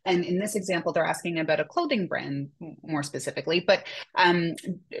exporting, and in this example, they're asking about a clothing brand more specifically, but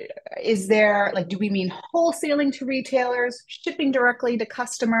is there, like, do we mean wholesaling to retailers, shipping directly to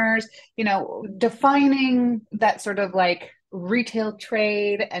customers, you know, defining that sort of like retail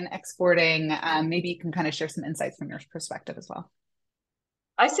trade and exporting? Maybe you can kind of share some insights from your perspective as well.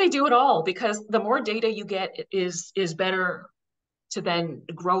 I say do it all, because the more data you get is better to then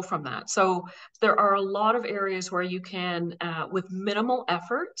grow from that. So there are a lot of areas where you can, with minimal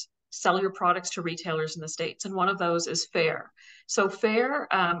effort, sell your products to retailers in the States. And one of those is Faire. So Faire,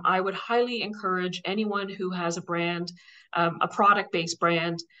 I would highly encourage anyone who has a brand, a product-based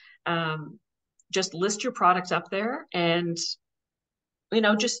brand, just list your product up there and, you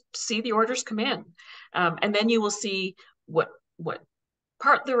know, just see the orders come in. And then you will see what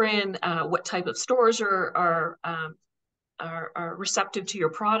part they're in, what type of stores are receptive to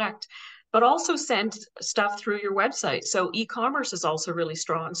your product, but also send stuff through your website. So e-commerce is also really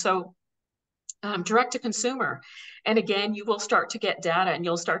strong. So direct to consumer. And again, you will start to get data and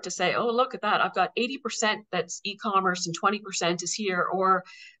you'll start to say, oh, look at that. I've got 80% that's e-commerce and 20% is here, or,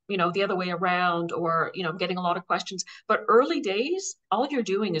 you know, the other way around, or, you know, I'm getting a lot of questions. But early days, all you're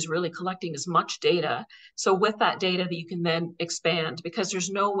doing is really collecting as much data. So with that data that you can then expand, because there's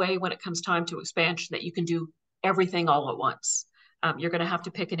no way when it comes time to expansion that you can do everything all at once. You're going to have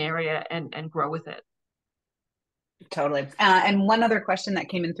to pick an area and grow with it. Totally. And one other question that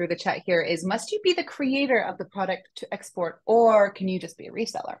came in through the chat here is, must you be the creator of the product to export, or can you just be a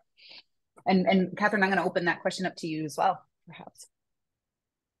reseller? And Catherine, I'm going to open that question up to you as well, perhaps.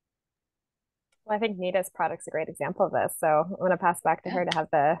 Well, I think Nita's product's a great example of this. So I'm going to pass back to her to have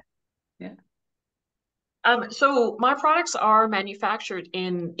the... So my products are manufactured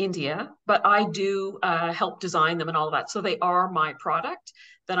in India, but I do help design them and all of that. So they are my product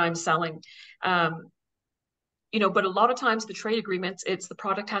that I'm selling. You know, but a lot of times the trade agreements, it's the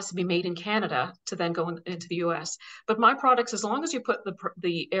product has to be made in Canada to then go into the US. But my products, as long as you put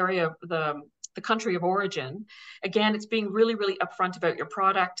the area, the country of origin, again, it's being really, really upfront about your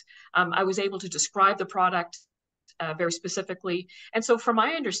product. I was able to describe the product very specifically. And so from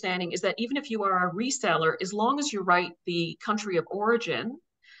my understanding is that even if you are a reseller, as long as you write the country of origin,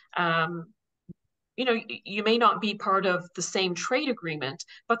 you know, you may not be part of the same trade agreement,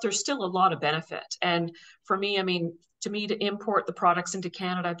 but there's still a lot of benefit. And for me, I mean, to me, to import the products into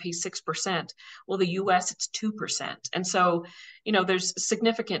Canada, I pay 6%. Well, the US, it's 2%. And so, you know, there's a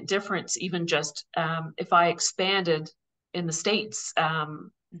significant difference, even just if I expanded in the States and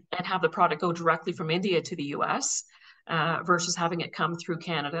have the product go directly from India to the US versus having it come through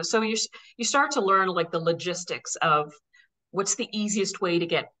Canada. So you start to learn like the logistics of what's the easiest way to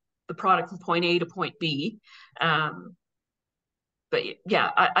get the product from point A to point B. But yeah,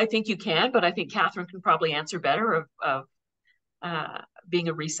 I think you can, but I think Catherine can probably answer better of being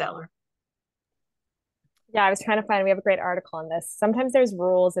a reseller. Yeah, I was trying to find, we have a great article on this. Sometimes there's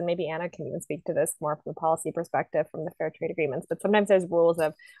rules, and maybe Anna can even speak to this more from the policy perspective from the fair trade agreements, but sometimes there's rules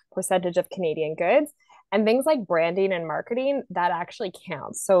of percentage of Canadian goods and things like branding and marketing that actually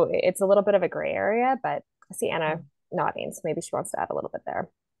counts. So it's a little bit of a gray area, but I see Anna nodding, so maybe she wants to add a little bit there.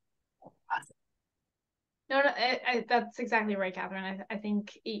 No, that's exactly right, Catherine. I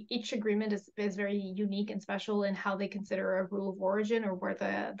think each agreement is very unique and special in how they consider a rule of origin or where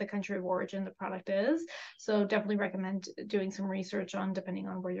the country of origin the product is. So definitely recommend doing some research on depending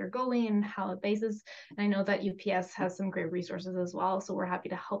on where you're going and how it bases. And I know that UPS has some great resources as well. So we're happy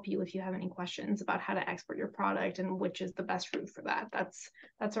to help you if you have any questions about how to export your product and which is the best route for that.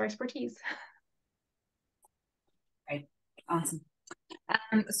 That's our expertise. Right. Awesome.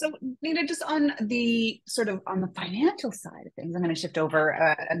 So Nita, just on the financial side of things, I'm going to shift over.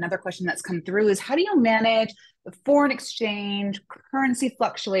 Another question that's come through is, how do you manage the foreign exchange, currency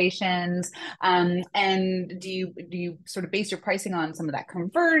fluctuations, and do you sort of base your pricing on some of that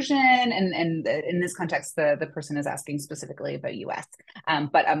conversion? And in this context, the person is asking specifically about US,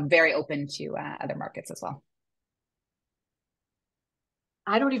 but I'm very open to other markets as well.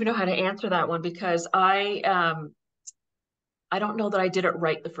 I don't even know how to answer that one, because I don't know that I did it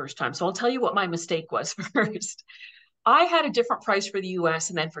right the first time. So I'll tell you what my mistake was first. I had a different price for the US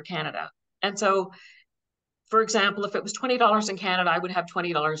and then for Canada. And so, for example, if it was $20 in Canada, I would have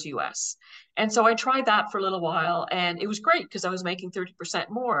 $20 US. And so I tried that for a little while, and it was great because I was making 30%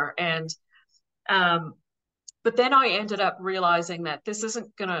 more. And but then I ended up realizing that this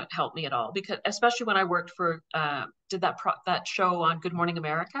isn't going to help me at all, because especially when I worked for did that show on Good Morning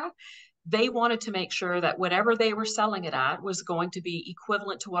America, they wanted to make sure that whatever they were selling it at was going to be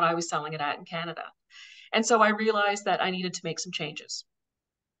equivalent to what I was selling it at in Canada. And so I realized that I needed to make some changes.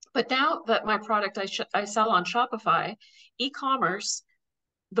 But now that my product I sell on Shopify, e-commerce,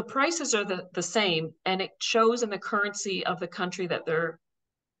 the prices are the same, and it shows in the currency of the country that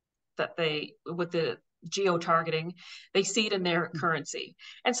they with the geo-targeting, they see it in their currency.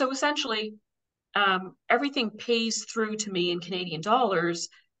 And so essentially, everything pays through to me in Canadian dollars,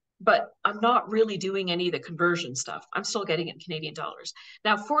 but I'm not really doing any of the conversion stuff. I'm still getting it in Canadian dollars.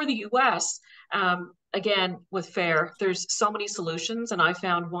 Now for the US, again, with Faire, there's so many solutions, and I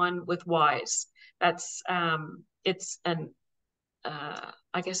found one with Wise. That's, it's an,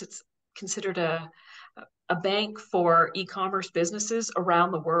 I guess it's considered a bank for e-commerce businesses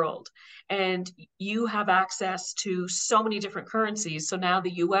around the world. And you have access to so many different currencies. So now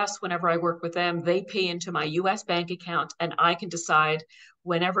the US, whenever I work with them, they pay into my US bank account, and I can decide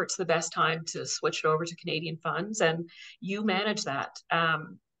whenever it's the best time to switch it over to Canadian funds, and you manage that.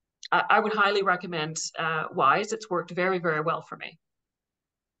 I would highly recommend Wise. It's worked very, very well for me.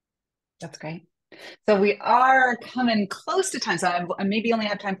 That's great. So we are coming close to time. So I maybe only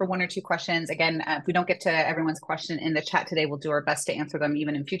have time for one or two questions. Again, if we don't get to everyone's question in the chat today, we'll do our best to answer them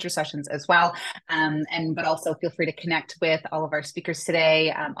even in future sessions as well. But also feel free to connect with all of our speakers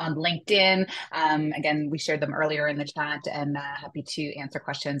today on LinkedIn. Again, we shared them earlier in the chat, and happy to answer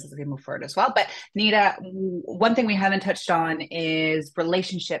questions as we move forward as well. But Nita, one thing we haven't touched on is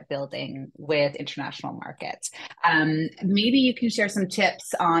relationship building with international markets. Maybe you can share some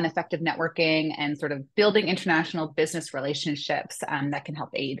tips on effective networking and sort of building international business relationships that can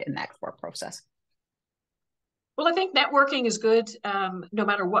help aid in the export process. Well, I think networking is good no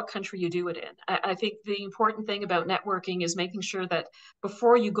matter what country you do it in. I think the important thing about networking is making sure that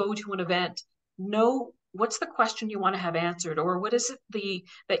before you go to an event, know what's the question you want to have answered, or what is it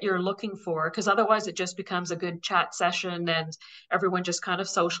that you're looking for? Because otherwise it just becomes a good chat session and everyone just kind of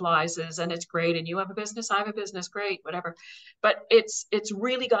socializes and it's great. And you have a business, I have a business, great, whatever. But it's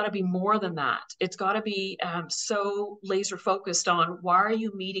really got to be more than that. It's got to be so laser focused on why are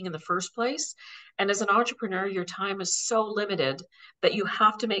you meeting in the first place? And as an entrepreneur, your time is so limited that you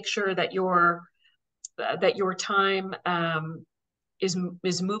have to make sure that your time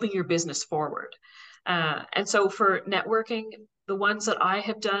is moving your business forward. And so for networking, the ones that I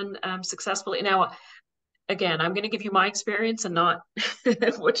have done successfully, now, again, I'm going to give you my experience and not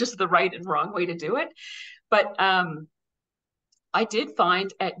which is the right and wrong way to do it. But I did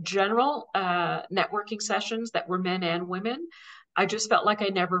find at general networking sessions that were men and women, I just felt like I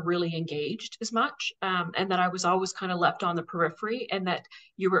never really engaged as much, and that I was always kind of left on the periphery, and that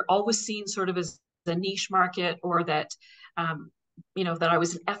you were always seen sort of as a niche market, or that that I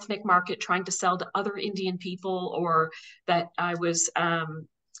was an ethnic market trying to sell to other Indian people, or that I was,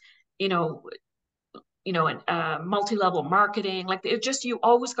 multi-level marketing. Like it just, you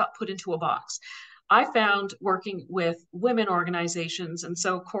always got put into a box. I found working with women organizations, and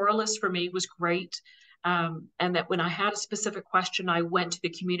so Coralist for me was great. And that when I had a specific question, I went to the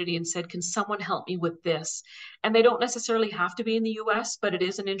community and said, can someone help me with this? And they don't necessarily have to be in the US, but it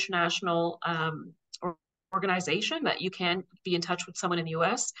is an international organization that you can be in touch with someone in the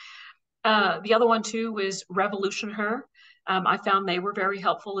US. The other one too was Revolution Her. I found they were very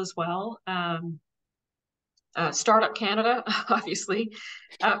helpful as well. Startup Canada, obviously.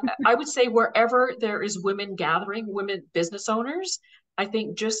 I would say wherever there is women gathering, women business owners, I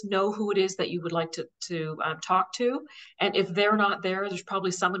think just know who it is that you would like to talk to. And if they're not there, there's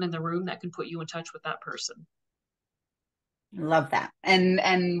probably someone in the room that can put you in touch with that person. Love that.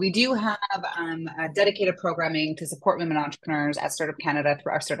 And we do have a dedicated programming to support women entrepreneurs at Startup Canada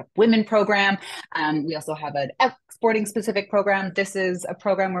through our Startup Women program. We also have an exporting specific program. This is a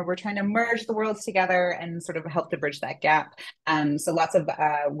program where we're trying to merge the worlds together and sort of help to bridge that gap. So lots of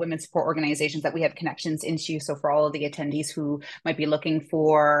women support organizations that we have connections into. So for all of the attendees who might be looking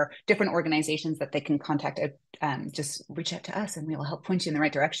for different organizations that they can contact, just reach out to us and we will help point you in the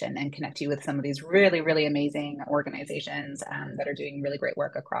right direction and connect you with some of these really, really amazing organizations that are doing really great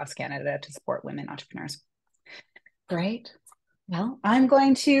work across Canada to support women entrepreneurs. Great. Well, I'm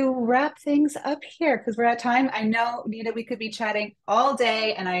going to wrap things up here because we're at time. I know, Nita, we could be chatting all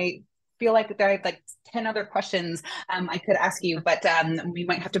day, and I feel like I have like 10 other questions I could ask you, but we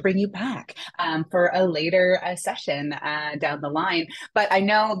might have to bring you back for a later session down the line. But I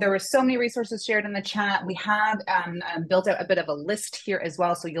know there were so many resources shared in the chat. We have built out a bit of a list here as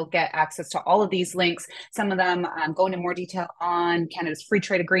well, so you'll get access to all of these links. Some of them go into more detail on Canada's free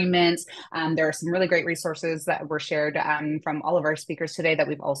trade agreements. There are some really great resources that were shared from all of our speakers today that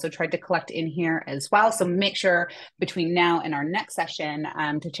we've also tried to collect in here as well. So make sure between now and our next session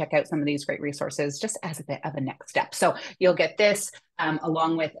to check out some of these great resources just as a bit of a next step. So you'll get this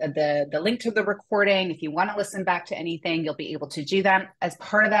along with the link to the recording. If you want to listen back to anything, you'll be able to do that. As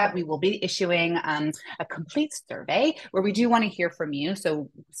part of that, we will be issuing a complete survey where we do want to hear from you. So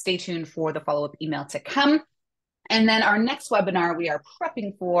stay tuned for the follow-up email to come. And then our next webinar we are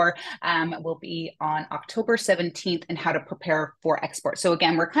prepping for will be on October 17th and how to prepare for export. So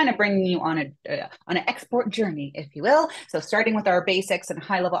again, we're kind of bringing you on an export journey, if you will. So starting with our basics and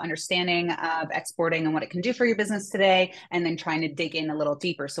high level understanding of exporting and what it can do for your business today, and then trying to dig in a little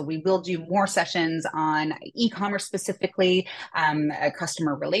deeper. So we will do more sessions on e-commerce specifically,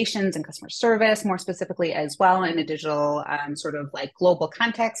 customer relations and customer service more specifically as well in a digital sort of like global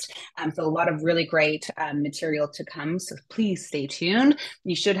context. So a lot of really great material to come, so please stay tuned.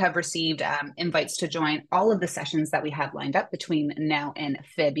 You should have received invites to join all of the sessions that we have lined up between now and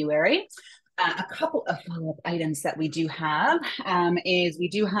February. A couple of follow-up items that we do have is we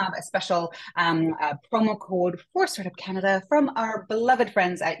do have a special promo code for Startup Canada from our beloved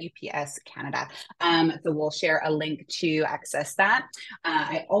friends at UPS Canada. So we'll share a link to access that.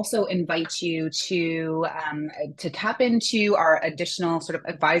 I also invite you to tap into our additional sort of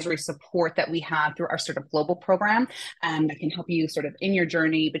advisory support that we have through our Startup Global program that can help you sort of in your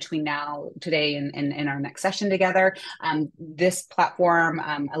journey between now, today, and our next session together. This platform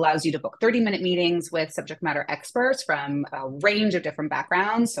allows you to book 30-minute meetings with subject matter experts from a range of different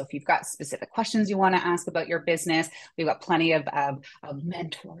backgrounds. So if you've got specific questions you want to ask about your business, we've got plenty of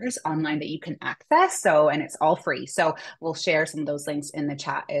mentors online that you can access. So, and it's all free. So we'll share some of those links in the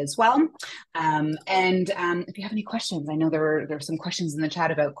chat as well. If you have any questions, I know there's some questions in the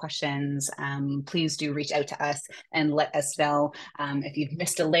chat about questions. Please do reach out to us and let us know if you've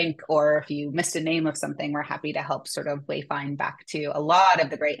missed a link or if you missed a name of something. We're happy to help sort of wayfind back to a lot of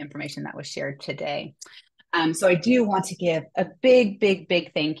the great information that was shared today. So I do want to give a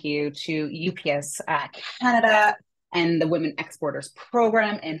big thank you to UPS Canada and the Women Exporters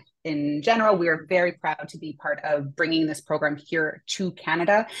Program. And in general, we are very proud to be part of bringing this program here to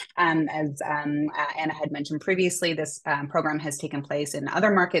Canada. As Anna had mentioned previously, this program has taken place in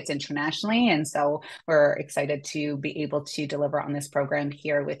other markets internationally. And so we're excited to be able to deliver on this program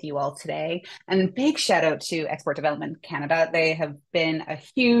here with you all today. And big shout out to Export Development Canada. They have been a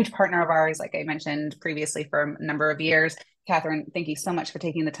huge partner of ours, like I mentioned previously, for a number of years. Catherine, thank you so much for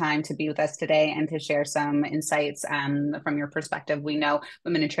taking the time to be with us today and to share some insights from your perspective. We know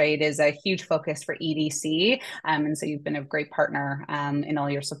Women in Trade is a huge focus for EDC, and so you've been a great partner in all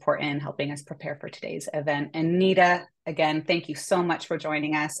your support in helping us prepare for today's event. And Nita, again, thank you so much for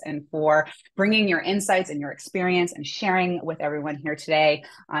joining us and for bringing your insights and your experience and sharing with everyone here today.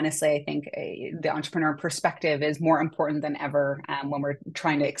 Honestly, I think the entrepreneur perspective is more important than ever when we're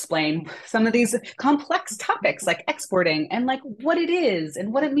trying to explain some of these complex topics like exporting and like what it is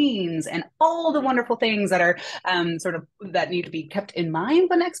and what it means and all the wonderful things that are sort of that need to be kept in mind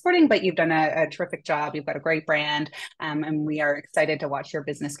when exporting. But you've done a terrific job. You've got a great brand, and we are excited to watch your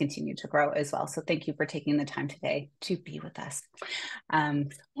business continue to grow as well. So thank you for taking the time today to be with us.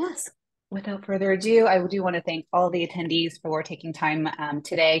 Yes, without further ado, I do want to thank all the attendees for taking time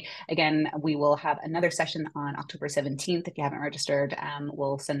today. Again, we will have another session on October 17th. If you haven't registered,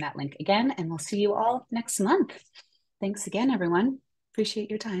 we'll send that link again, and we'll see you all next month. Thanks again, everyone. Appreciate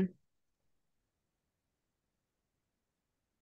your time.